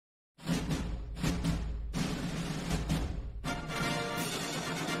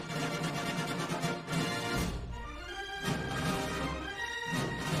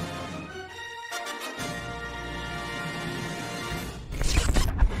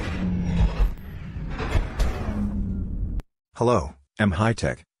Hello, I'm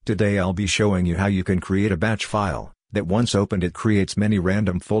Hightech. Today I'll be showing you how you can create a batch file that once opened it creates many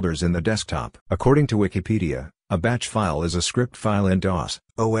random folders in the desktop. According to Wikipedia, a batch file is a script file in DOS,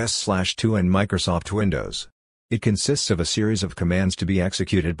 OS/2 and Microsoft Windows. It consists of a series of commands to be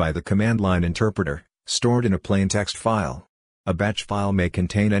executed by the command line interpreter, stored in a plain text file. A batch file may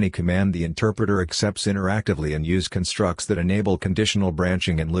contain any command the interpreter accepts interactively and use constructs that enable conditional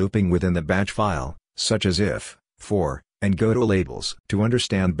branching and looping within the batch file, such as if, for, and goto labels. To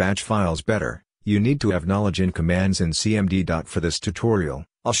understand batch files better, you need to have knowledge in commands in cmd. For this tutorial,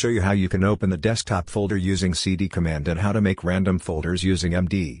 I'll show you how you can open the desktop folder using cd command and how to make random folders using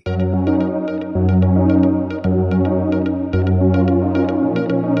md.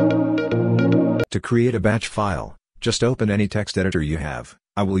 To create a batch file, just open any text editor you have.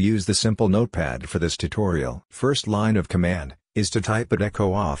 I will use the simple notepad for this tutorial. First line of command is to type at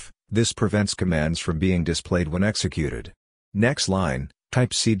echo off. This prevents commands from being displayed when executed. Next line,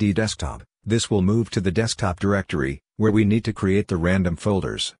 type cd desktop. This will move to the desktop directory, where we need to create the random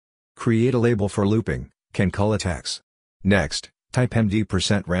folders. Create a label for looping, can call it x. Next, type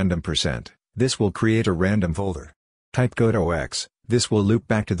md%random%. This will create a random folder. Type goto x. This will loop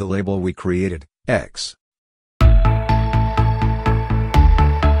back to the label we created, x.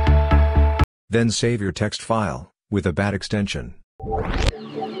 Then save your text file, with a bat extension.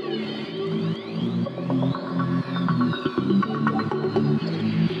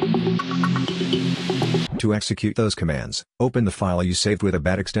 To execute those commands, open the file you saved with a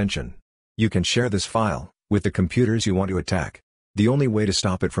bat extension. You can share this file with the computers you want to attack. The only way to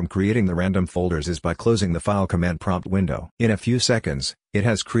stop it from creating the random folders is by closing the file command prompt window. In a few seconds, it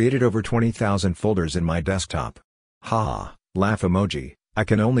has created over 20,000 folders in my desktop. Haha, laugh emoji. I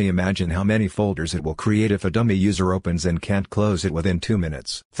can only imagine how many folders it will create if a dummy user opens and can't close it within 2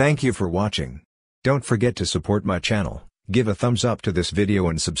 minutes. Thank you for watching. Don't forget to support my channel, give a thumbs up to this video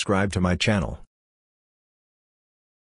and subscribe to my channel.